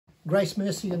Grace,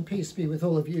 mercy and peace be with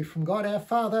all of you from God our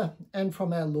Father and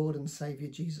from our Lord and Saviour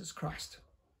Jesus Christ.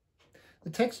 The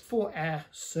text for our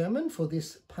sermon for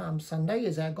this Palm Sunday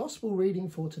is our Gospel reading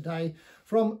for today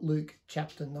from Luke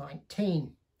chapter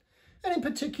 19. And in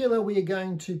particular, we are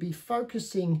going to be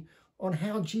focusing on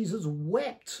how Jesus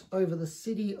wept over the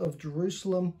city of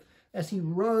Jerusalem as he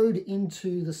rode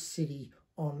into the city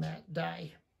on that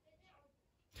day.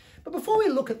 But before we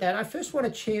look at that, I first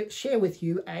want to share with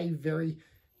you a very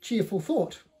cheerful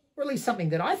thought, or at least something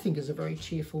that I think is a very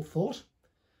cheerful thought,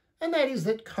 and that is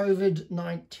that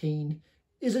COVID-19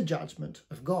 is a judgment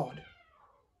of God.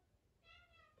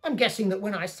 I'm guessing that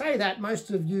when I say that, most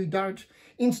of you don't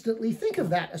instantly think of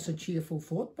that as a cheerful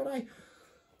thought, but I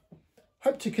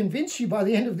hope to convince you by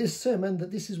the end of this sermon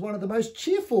that this is one of the most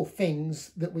cheerful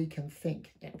things that we can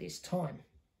think at this time.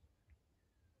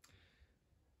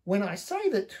 When I say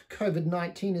that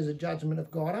COVID-19 is a judgment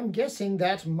of God, I'm guessing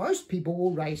that most people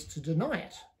will race to deny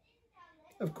it.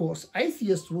 Of course,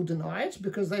 atheists will deny it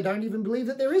because they don't even believe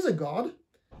that there is a God.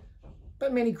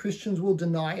 But many Christians will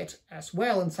deny it as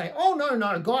well and say, oh,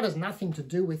 no, God has nothing to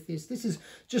do with this. This is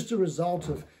just a result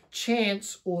of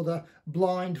chance or the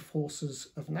blind forces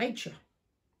of nature.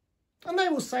 And they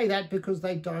will say that because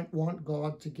they don't want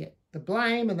God to get the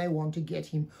blame and they want to get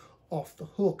him off the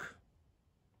hook.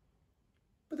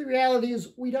 But the reality is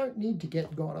we don't need to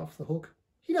get God off the hook.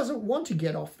 He doesn't want to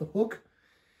get off the hook.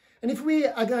 And if we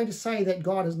are going to say that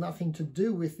God has nothing to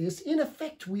do with this, in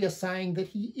effect we are saying that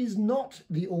he is not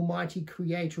the almighty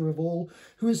creator of all,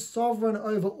 who is sovereign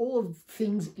over all of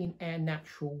things in our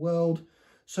natural world,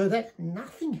 so that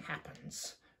nothing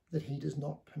happens that he does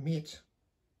not permit.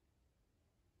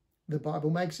 The Bible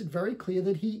makes it very clear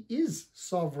that he is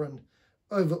sovereign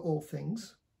over all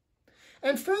things.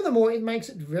 And furthermore, it makes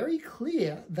it very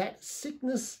clear that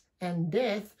sickness and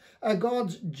death are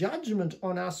God's judgment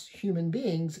on us human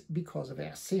beings because of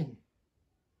our sin.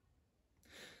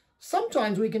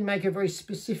 Sometimes we can make a very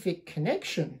specific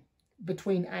connection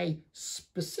between a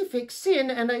specific sin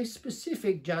and a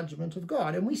specific judgment of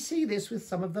God. And we see this with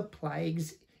some of the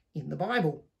plagues in the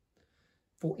Bible.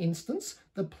 For instance,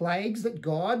 the plagues that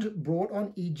God brought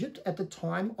on Egypt at the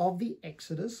time of the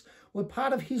Exodus were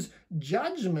part of his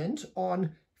judgment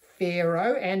on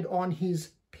Pharaoh and on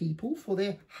his people for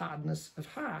their hardness of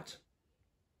heart.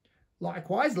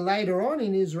 Likewise, later on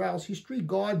in Israel's history,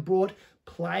 God brought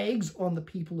plagues on the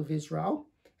people of Israel,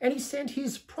 and he sent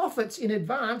his prophets in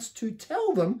advance to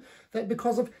tell them that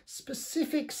because of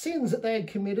specific sins that they had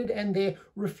committed and their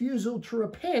refusal to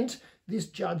repent, this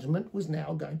judgment was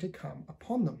now going to come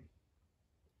upon them.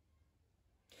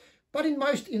 But in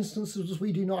most instances,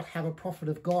 we do not have a prophet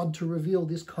of God to reveal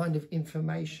this kind of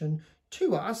information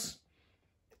to us.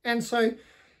 And so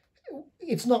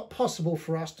it's not possible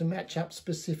for us to match up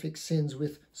specific sins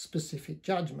with specific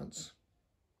judgments.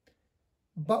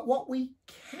 But what we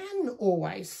can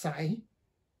always say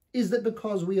is that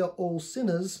because we are all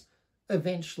sinners,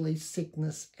 eventually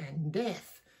sickness and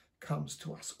death comes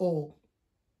to us all.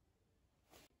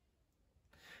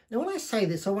 Now, when I say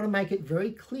this, I want to make it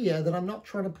very clear that I'm not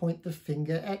trying to point the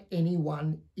finger at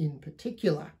anyone in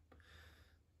particular.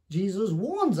 Jesus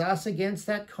warns us against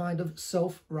that kind of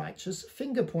self-righteous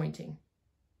finger-pointing.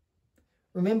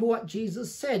 Remember what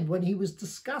Jesus said when he was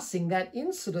discussing that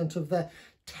incident of the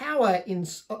Tower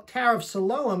of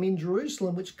Siloam in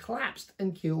Jerusalem, which collapsed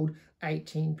and killed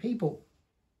 18 people.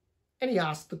 And he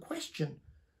asked the question,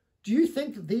 do you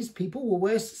think that these people were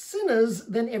worse sinners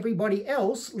than everybody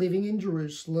else living in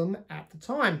Jerusalem at the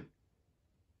time?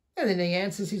 And then he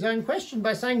answers his own question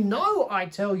by saying, no, I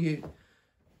tell you,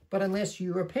 but unless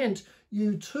you repent,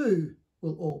 you too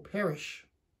will all perish.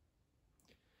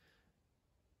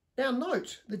 Now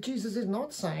note that Jesus is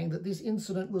not saying that this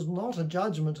incident was not a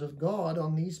judgment of God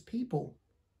on these people,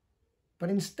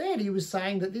 but instead he was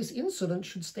saying that this incident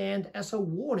should stand as a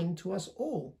warning to us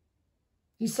all.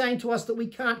 He's saying to us that we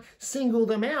can't single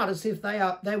them out as if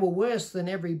they were worse than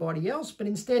everybody else, but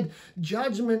instead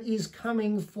judgment is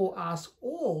coming for us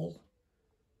all.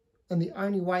 And the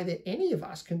only way that any of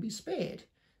us can be spared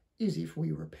is if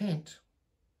we repent.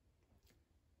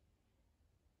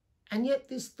 And yet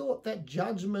this thought that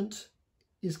judgment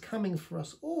is coming for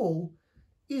us all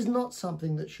is not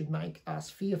something that should make us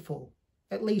fearful,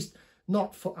 at least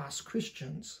not for us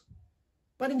Christians.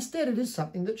 But instead it is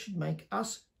something that should make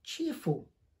us cheerful.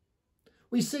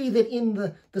 We see that in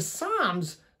the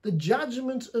Psalms, the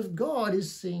judgment of God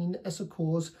is seen as a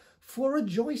cause for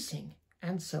rejoicing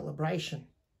and celebration.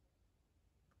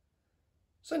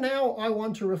 So now I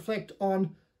want to reflect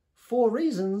on 4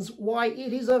 reasons why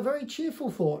it is a very cheerful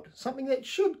thought, something that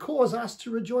should cause us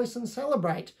to rejoice and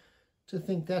celebrate, to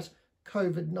think that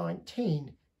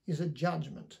COVID-19 is a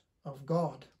judgment of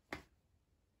God.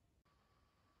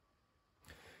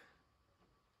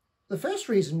 The first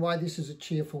reason why this is a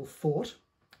cheerful thought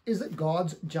is that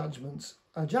God's judgments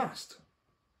are just.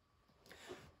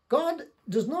 God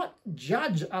does not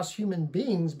judge us human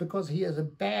beings because he has a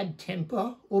bad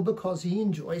temper or because he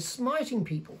enjoys smiting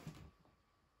people.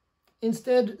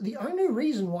 Instead, the only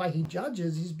reason why he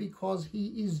judges is because he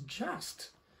is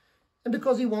just and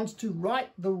because he wants to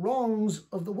right the wrongs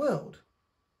of the world.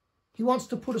 He wants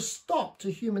to put a stop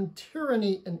to human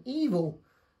tyranny and evil,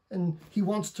 and he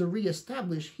wants to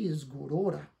re-establish his good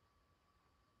order.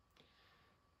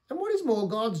 And what is more,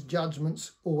 God's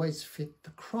judgments always fit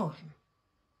the crime.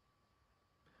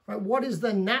 Right? What is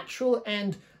the natural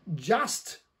and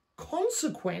just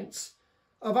consequence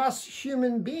of us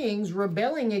human beings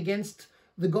rebelling against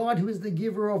the God who is the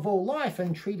giver of all life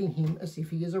and treating him as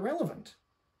if he is irrelevant?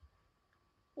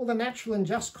 Well, the natural and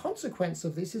just consequence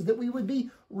of this is that we would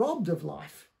be robbed of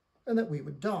life and that we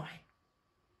would die.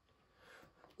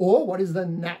 Or what is the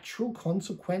natural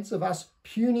consequence of us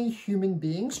puny human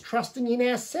beings trusting in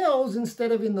ourselves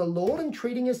instead of in the Lord and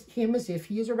treating him as if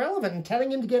he is irrelevant and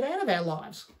telling him to get out of our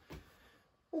lives?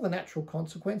 Well, the natural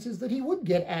consequence is that he would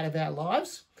get out of our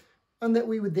lives and that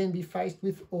we would then be faced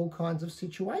with all kinds of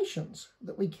situations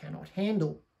that we cannot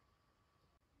handle.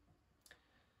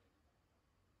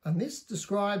 And this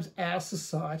describes our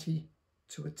society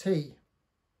to a T.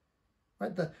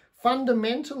 Right? The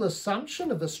fundamental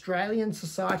assumption of Australian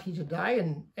society today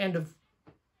and of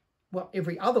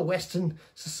every other Western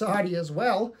society as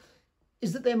well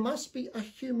is that there must be a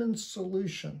human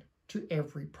solution to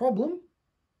every problem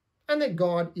and that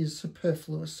God is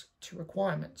superfluous to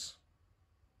requirements.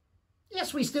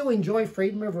 Yes, we still enjoy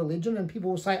freedom of religion, and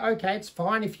people will say, okay, it's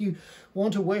fine if you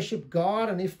want to worship God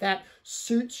and if that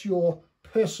suits your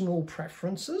personal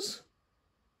preferences.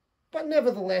 But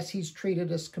nevertheless, he's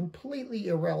treated us completely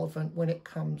irrelevant when it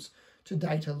comes to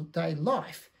day-to-day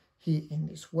life here in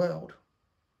this world.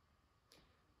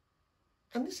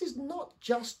 And this is not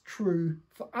just true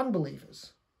for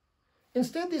unbelievers.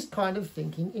 Instead, this kind of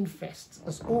thinking infests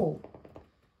us all.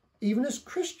 Even as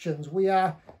Christians, we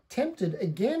are tempted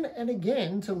again and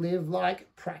again to live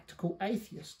like practical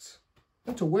atheists,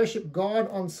 and to worship God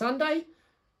on Sunday,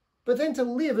 but then to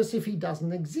live as if he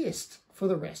doesn't exist for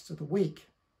the rest of the week.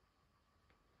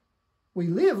 We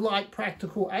live like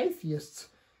practical atheists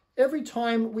every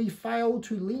time we fail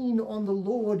to lean on the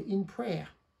Lord in prayer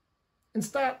and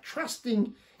start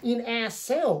trusting in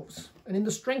ourselves and in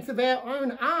the strength of our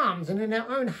own arms and in our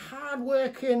own hard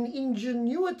work and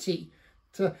ingenuity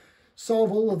to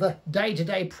solve all of the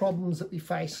day-to-day problems that we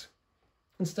face,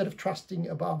 instead of trusting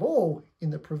above all in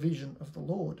the provision of the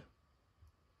Lord.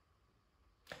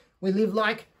 We live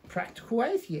like practical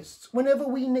atheists whenever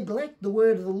we neglect the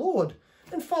word of the Lord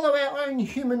and follow our own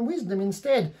human wisdom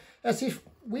instead, as if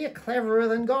we are cleverer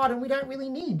than God and we don't really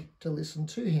need to listen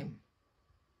to him.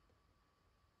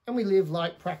 And we live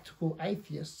like practical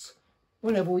atheists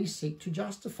whenever we seek to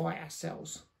justify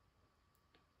ourselves,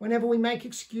 whenever we make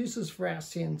excuses for our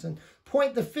sins and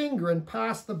point the finger and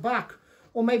pass the buck,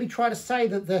 or maybe try to say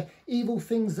that the evil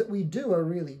things that we do are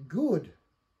really good,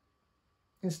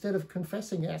 instead of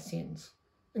confessing our sins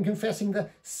and confessing the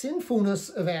sinfulness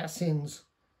of our sins,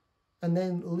 and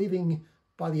then living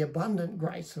by the abundant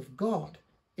grace of God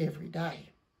every day,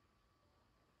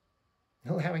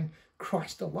 allowing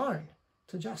Christ alone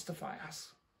to justify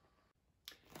us.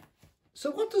 So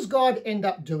what does God end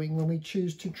up doing when we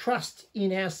choose to trust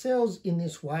in ourselves in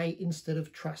this way instead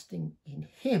of trusting in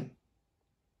him?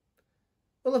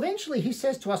 Well, eventually he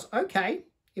says to us, okay,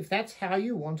 if that's how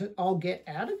you want it, I'll get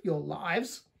out of your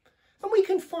lives, and we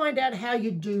can find out how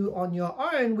you do on your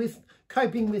own with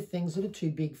coping with things that are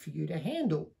too big for you to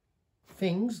handle.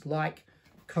 Things like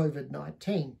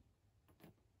COVID-19.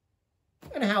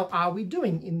 And how are we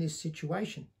doing in this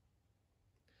situation?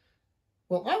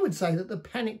 Well, I would say that the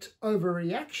panicked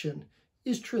overreaction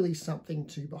is truly something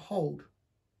to behold.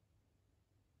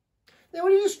 Now,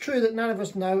 it is true that none of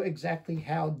us know exactly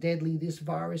how deadly this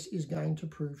virus is going to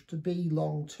prove to be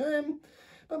long term,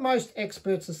 but most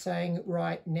experts are saying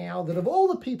right now that of all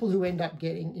the people who end up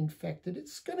getting infected,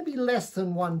 it's going to be less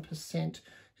than 1%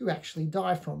 who actually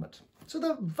die from it. So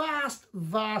the vast,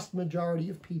 vast majority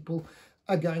of people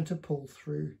are going to pull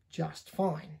through just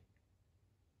fine.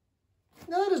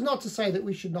 Now, that is not to say that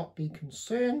we should not be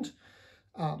concerned,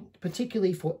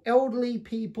 particularly for elderly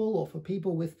people or for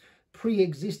people with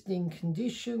pre-existing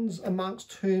conditions,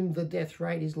 amongst whom the death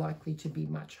rate is likely to be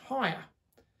much higher.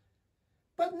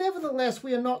 But nevertheless,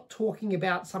 we are not talking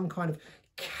about some kind of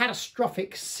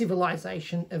catastrophic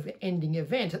civilization-ending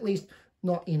event, at least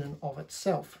not in and of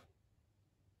itself.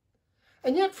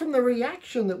 And yet from the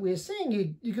reaction that we're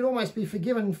seeing, you could almost be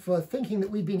forgiven for thinking that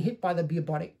we've been hit by the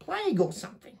bubonic plague or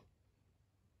something,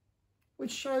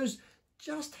 which shows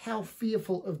just how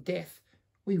fearful of death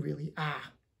we really are.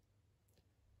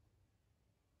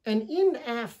 And in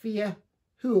our fear,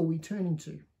 who are we turning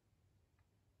to?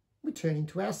 We're turning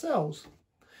to ourselves.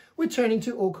 We're turning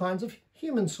to all kinds of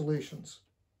human solutions.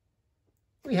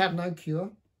 We have no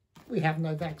cure. We have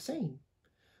no vaccine.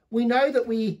 We know that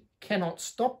we cannot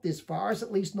stop this virus,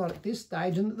 at least not at this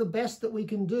stage, and that the best that we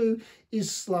can do is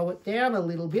slow it down a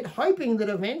little bit, hoping that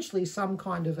eventually some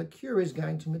kind of a cure is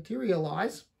going to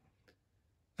materialise.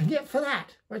 And yet for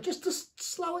that, right, just to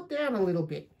slow it down a little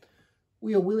bit,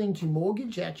 we are willing to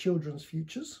mortgage our children's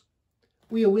futures.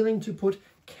 We are willing to put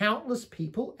countless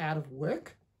people out of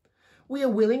work. We are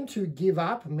willing to give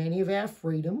up many of our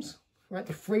freedoms, right?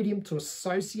 The freedom to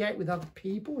associate with other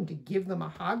people and to give them a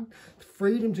hug, the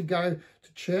freedom to go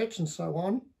to church and so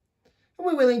on. And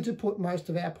we're willing to put most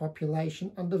of our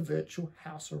population under virtual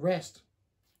house arrest.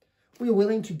 We are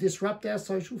willing to disrupt our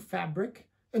social fabric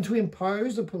and to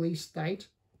impose a police state.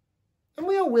 And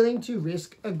we are willing to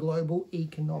risk a global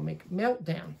economic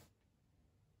meltdown.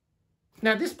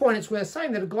 Now, at this point, it's worth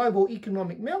saying that a global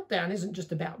economic meltdown isn't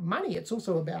just about money, it's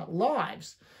also about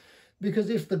lives. Because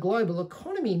if the global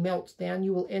economy melts down,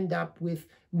 you will end up with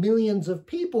millions of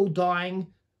people dying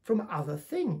from other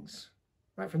things,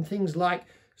 right? From things like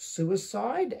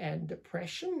suicide and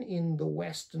depression in the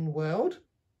Western world,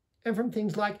 and from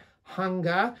things like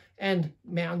hunger and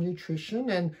malnutrition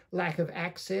and lack of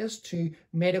access to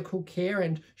medical care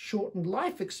and shortened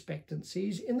life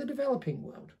expectancies in the developing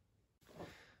world.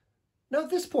 Now, at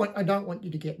this point, I don't want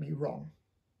you to get me wrong.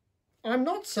 I'm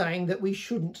not saying that we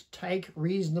shouldn't take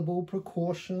reasonable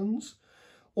precautions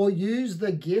or use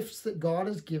the gifts that God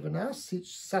has given us,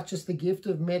 such as the gift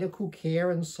of medical care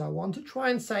and so on, to try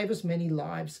and save as many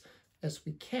lives as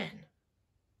we can.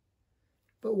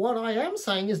 But what I am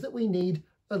saying is that we need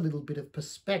a little bit of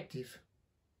perspective.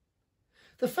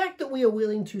 The fact that we are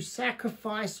willing to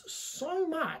sacrifice so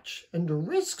much and to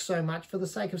risk so much for the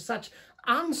sake of such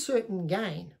uncertain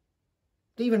gain,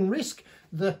 to even risk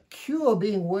the cure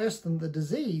being worse than the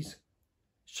disease,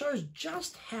 shows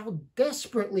just how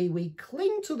desperately we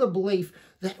cling to the belief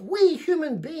that we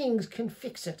human beings can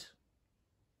fix it.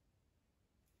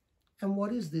 And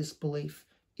what is this belief,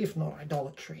 if not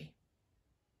idolatry?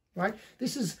 Right?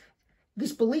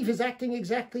 This belief is acting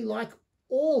exactly like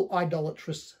all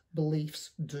idolatrous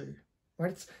beliefs do.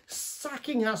 Right? It's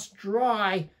sucking us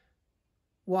dry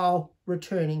while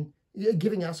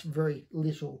giving us very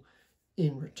little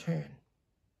in return.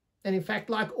 And in fact,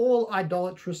 like all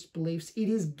idolatrous beliefs, it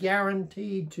is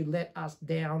guaranteed to let us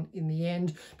down in the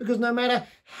end, because no matter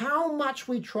how much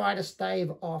we try to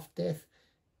stave off death,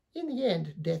 in the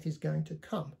end, death is going to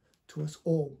come to us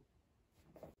all.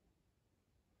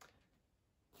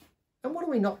 And what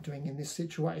are we not doing in this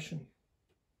situation?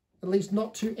 At least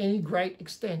not to any great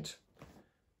extent.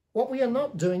 What we are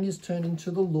not doing is turning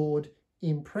to the Lord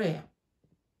in prayer.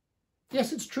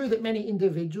 Yes, it's true that many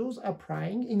individuals are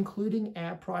praying, including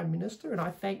our Prime Minister, and I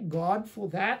thank God for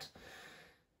that.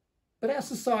 But our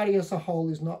society as a whole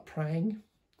is not praying.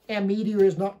 Our media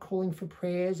is not calling for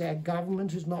prayers. Our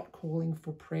government is not calling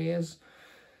for prayers.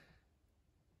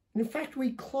 And in fact,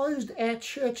 we closed our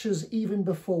churches even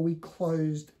before we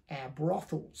closed our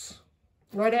brothels.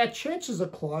 Right, our churches are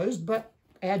closed, but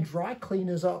our dry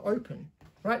cleaners are open.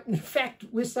 Right? In fact,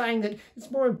 we're saying that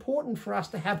it's more important for us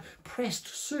to have pressed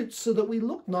suits so that we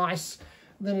look nice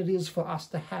than it is for us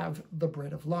to have the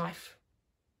bread of life.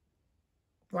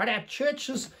 Right? Our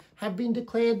churches have been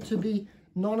declared to be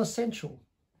non-essential.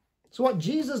 So what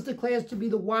Jesus declares to be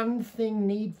the one thing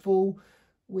needful,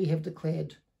 we have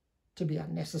declared to be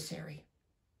unnecessary.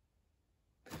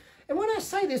 And when I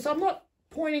say this, I'm not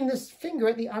pointing this finger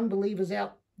at the unbelievers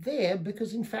out there,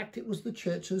 because in fact it was the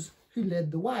churches who led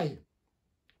the way.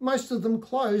 Most of them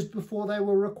closed before they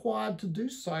were required to do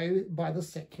so by the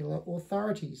secular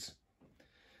authorities.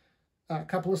 A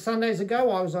couple of Sundays ago,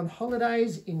 I was on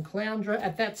holidays in Caloundra.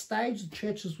 At that stage, the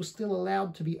churches were still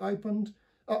allowed to be open,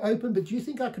 but do you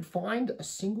think I could find a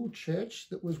single church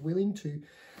that was willing to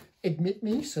admit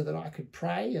me so that I could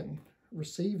pray and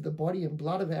receive the body and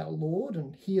blood of our Lord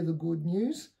and hear the good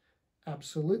news?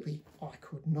 Absolutely, I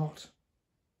could not.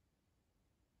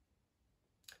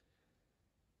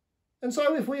 And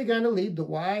so if we're going to lead the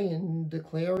way in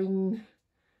declaring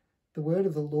the word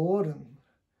of the Lord and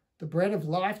the bread of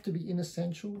life to be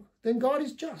inessential, then God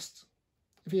is just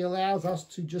if he allows us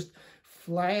to just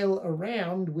flail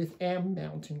around with our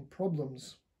mounting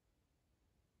problems.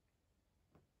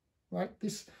 Right?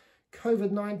 This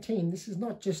COVID-19, this is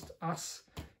not just us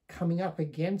coming up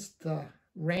against the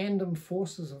random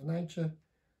forces of nature.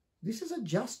 This is a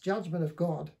just judgment of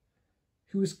God,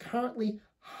 who is currently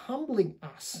humbling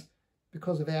us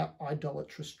because of our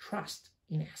idolatrous trust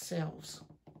in ourselves.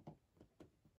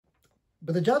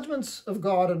 But the judgments of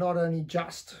God are not only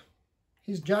just,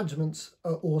 his judgments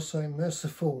are also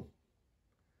merciful.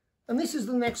 And this is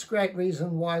the next great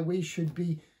reason why we should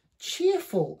be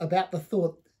cheerful about the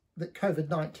thought that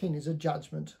COVID-19 is a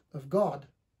judgment of God.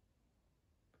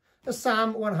 As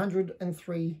Psalm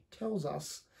 103 tells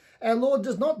us, our Lord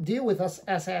does not deal with us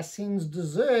as our sins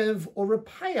deserve or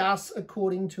repay us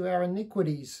according to our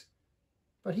iniquities,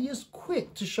 but he is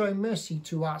quick to show mercy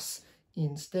to us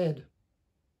instead.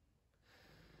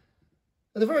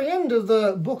 At the very end of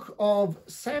the book of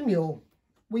Samuel,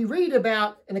 we read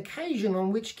about an occasion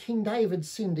on which King David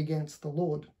sinned against the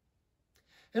Lord.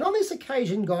 And on this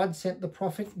occasion, God sent the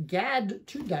prophet Gad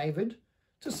to David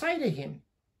to say to him,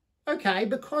 "Okay,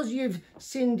 because you've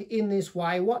sinned in this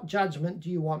way, what judgment do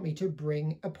you want me to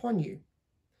bring upon you?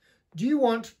 Do you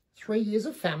want 3 years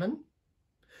of famine?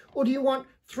 Or do you want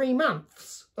 3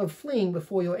 months of fleeing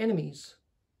before your enemies?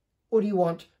 Or do you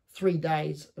want 3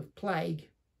 days of plague?"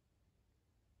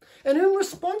 And in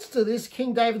response to this,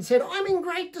 King David said, "I'm in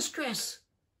great distress.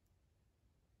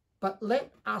 But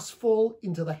let us fall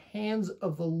into the hands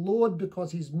of the Lord,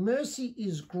 because his mercy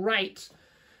is great.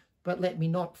 But let me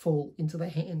not fall into the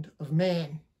hand of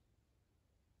man."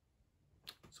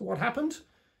 So what happened?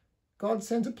 God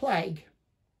sent a plague.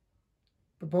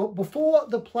 But before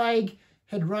the plague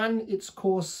had run its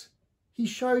course, he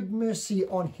showed mercy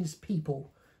on his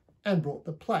people and brought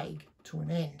the plague to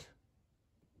an end.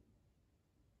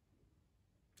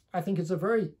 I think it's a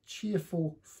very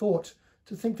cheerful thought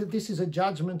to think that this is a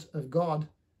judgment of God,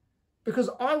 because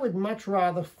I would much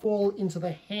rather fall into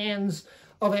the hands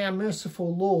of our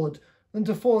merciful Lord than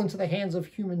to fall into the hands of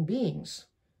human beings,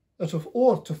 or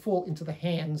to fall into the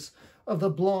hands of the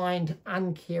blind,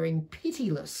 uncaring,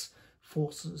 pitiless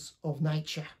forces of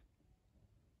nature.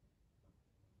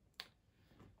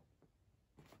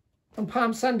 On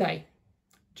Palm Sunday,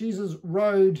 Jesus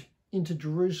rode into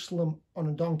Jerusalem on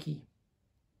a donkey.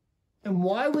 And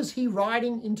why was he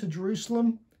riding into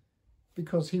Jerusalem?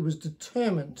 Because he was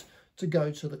determined to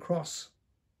go to the cross.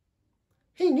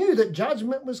 He knew that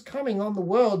judgment was coming on the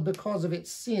world because of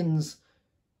its sins.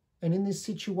 And in this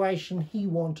situation, he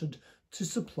wanted to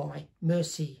supply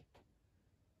mercy.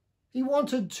 He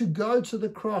wanted to go to the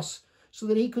cross so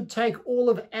that he could take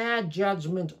all of our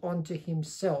judgment onto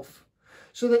himself,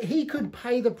 so that he could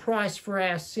pay the price for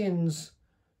our sins,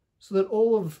 so that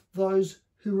all of those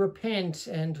who repent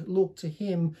and look to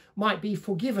him might be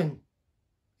forgiven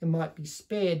and might be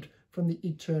spared from the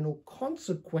eternal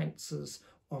consequences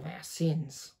of our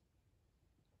sins.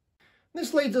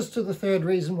 This leads us to the third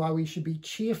reason why we should be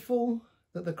cheerful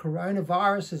that the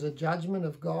coronavirus is a judgment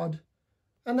of God,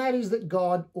 and that is that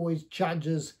God always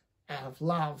judges out of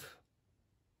love.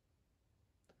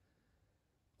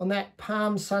 On that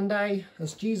Palm Sunday,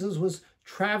 as Jesus was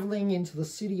travelling into the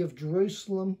city of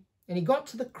Jerusalem, and he got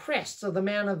to the crest of the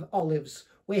Mount of Olives,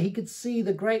 where he could see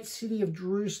the great city of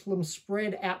Jerusalem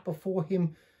spread out before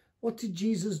him, what did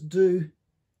Jesus do?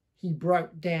 He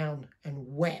broke down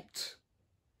and wept.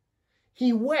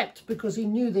 He wept because he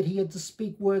knew that he had to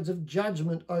speak words of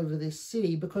judgment over this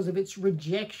city because of its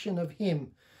rejection of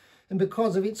him and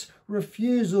because of its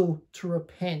refusal to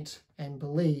repent and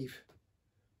believe.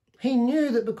 He knew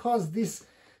that because this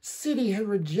city had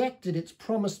rejected its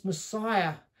promised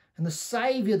Messiah and the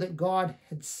Saviour that God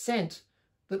had sent,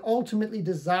 that ultimately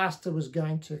disaster was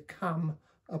going to come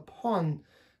upon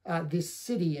this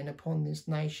city and upon this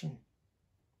nation.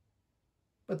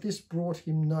 But this brought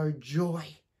him no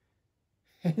joy.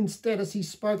 And instead, as he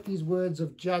spoke these words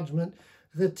of judgment,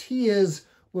 the tears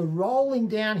were rolling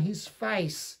down his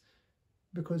face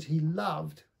because he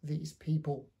loved these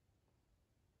people.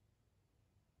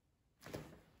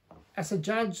 As a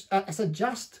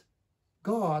just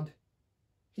God,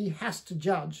 he has to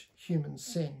judge human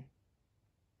sin.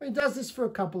 He does this for a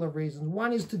couple of reasons.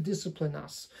 One is to discipline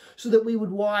us so that we would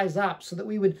wise up, so that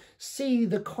we would see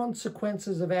the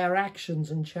consequences of our actions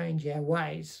and change our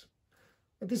ways.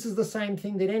 But this is the same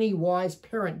thing that any wise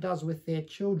parent does with their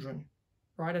children,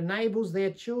 right? Enables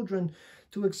their children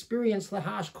to experience the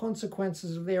harsh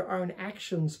consequences of their own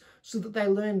actions so that they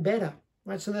learn better,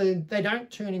 right? So that they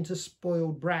don't turn into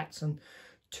spoiled brats and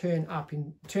turn out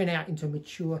into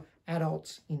mature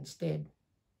adults instead.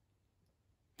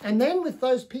 And then with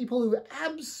those people who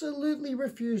absolutely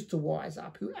refuse to wise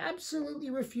up, who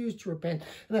absolutely refuse to repent,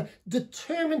 and are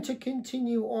determined to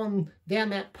continue on down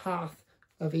that path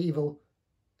of evil,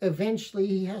 eventually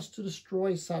he has to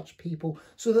destroy such people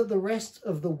so that the rest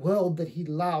of the world that he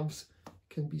loves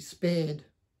can be spared.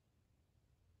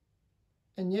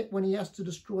 And yet when he has to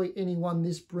destroy anyone,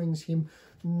 this brings him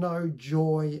no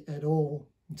joy at all.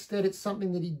 Instead, it's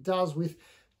something that he does with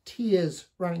tears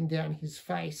running down his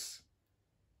face.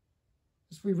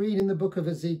 As we read in the book of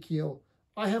Ezekiel,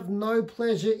 I have no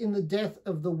pleasure in the death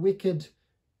of the wicked,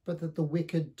 but that the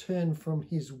wicked turn from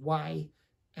his way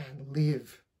and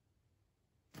live.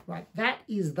 Right, that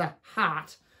is the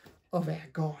heart of our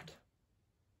God.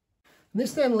 And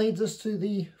this then leads us to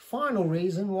the final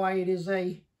reason why it is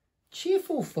a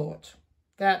cheerful thought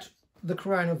that the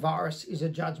coronavirus is a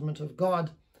judgment of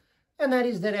God, and that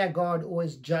is that our God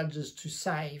always judges to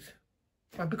save.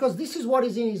 Right? Because this is what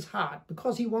is in his heart,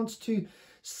 because he wants to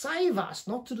save us,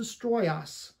 not to destroy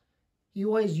us. He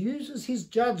always uses his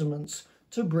judgments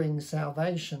to bring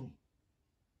salvation.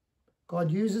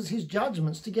 God uses his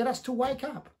judgments to get us to wake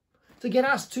up, to get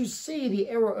us to see the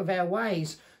error of our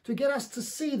ways, to get us to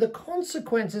see the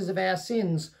consequences of our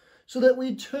sins, so that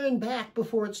we turn back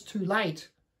before it's too late,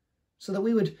 so that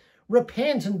we would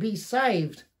repent and be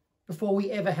saved before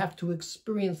we ever have to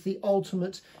experience the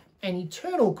ultimate and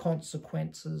eternal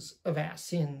consequences of our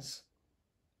sins.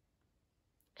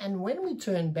 And when we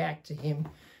turn back to him,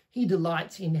 he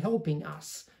delights in helping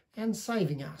us and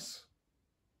saving us.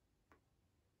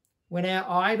 When our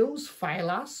idols fail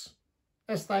us,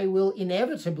 as they will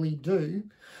inevitably do,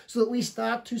 so that we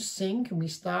start to sink and we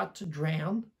start to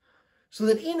drown, so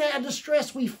that in our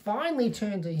distress we finally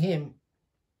turn to him,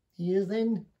 he is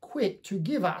then quick to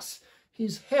give us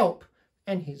his help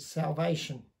and his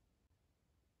salvation.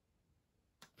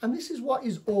 And this is what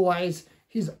is always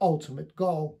his ultimate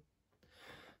goal.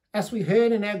 As we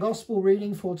heard in our gospel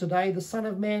reading for today, the Son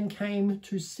of Man came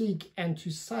to seek and to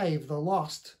save the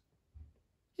lost.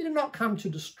 He did not come to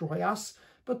destroy us,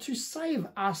 but to save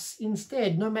us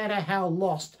instead, no matter how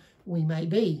lost we may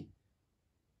be.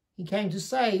 He came to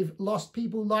save lost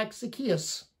people like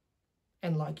Zacchaeus,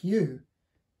 and like you,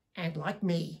 and like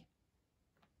me.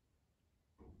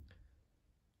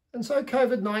 And so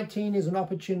COVID-19 is an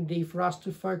opportunity for us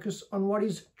to focus on what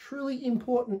is truly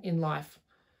important in life,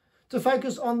 to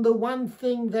focus on the one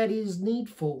thing that is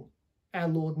needful, our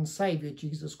Lord and Saviour,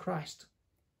 Jesus Christ.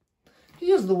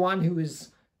 He is the one who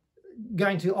is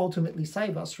going to ultimately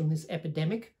save us from this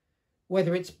epidemic,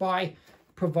 whether it's by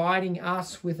providing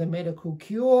us with a medical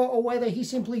cure or whether he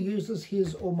simply uses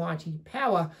his almighty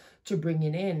power to bring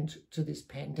an end to this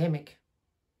pandemic.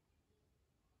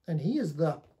 And he is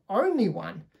the only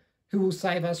one who will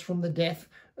save us from the death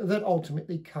that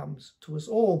ultimately comes to us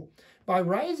all, by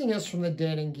raising us from the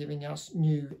dead and giving us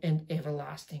new and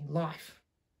everlasting life.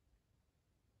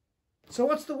 So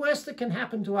what's the worst that can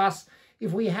happen to us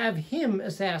if we have him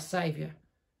as our Saviour?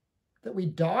 That we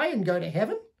die and go to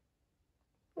heaven?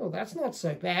 Well, that's not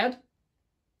so bad.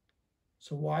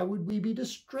 So why would we be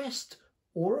distressed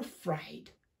or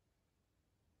afraid?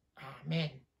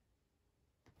 Amen.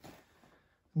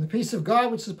 And the peace of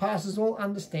God, which surpasses all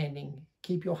understanding,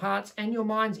 keep your hearts and your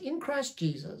minds in Christ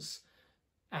Jesus.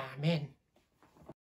 Amen.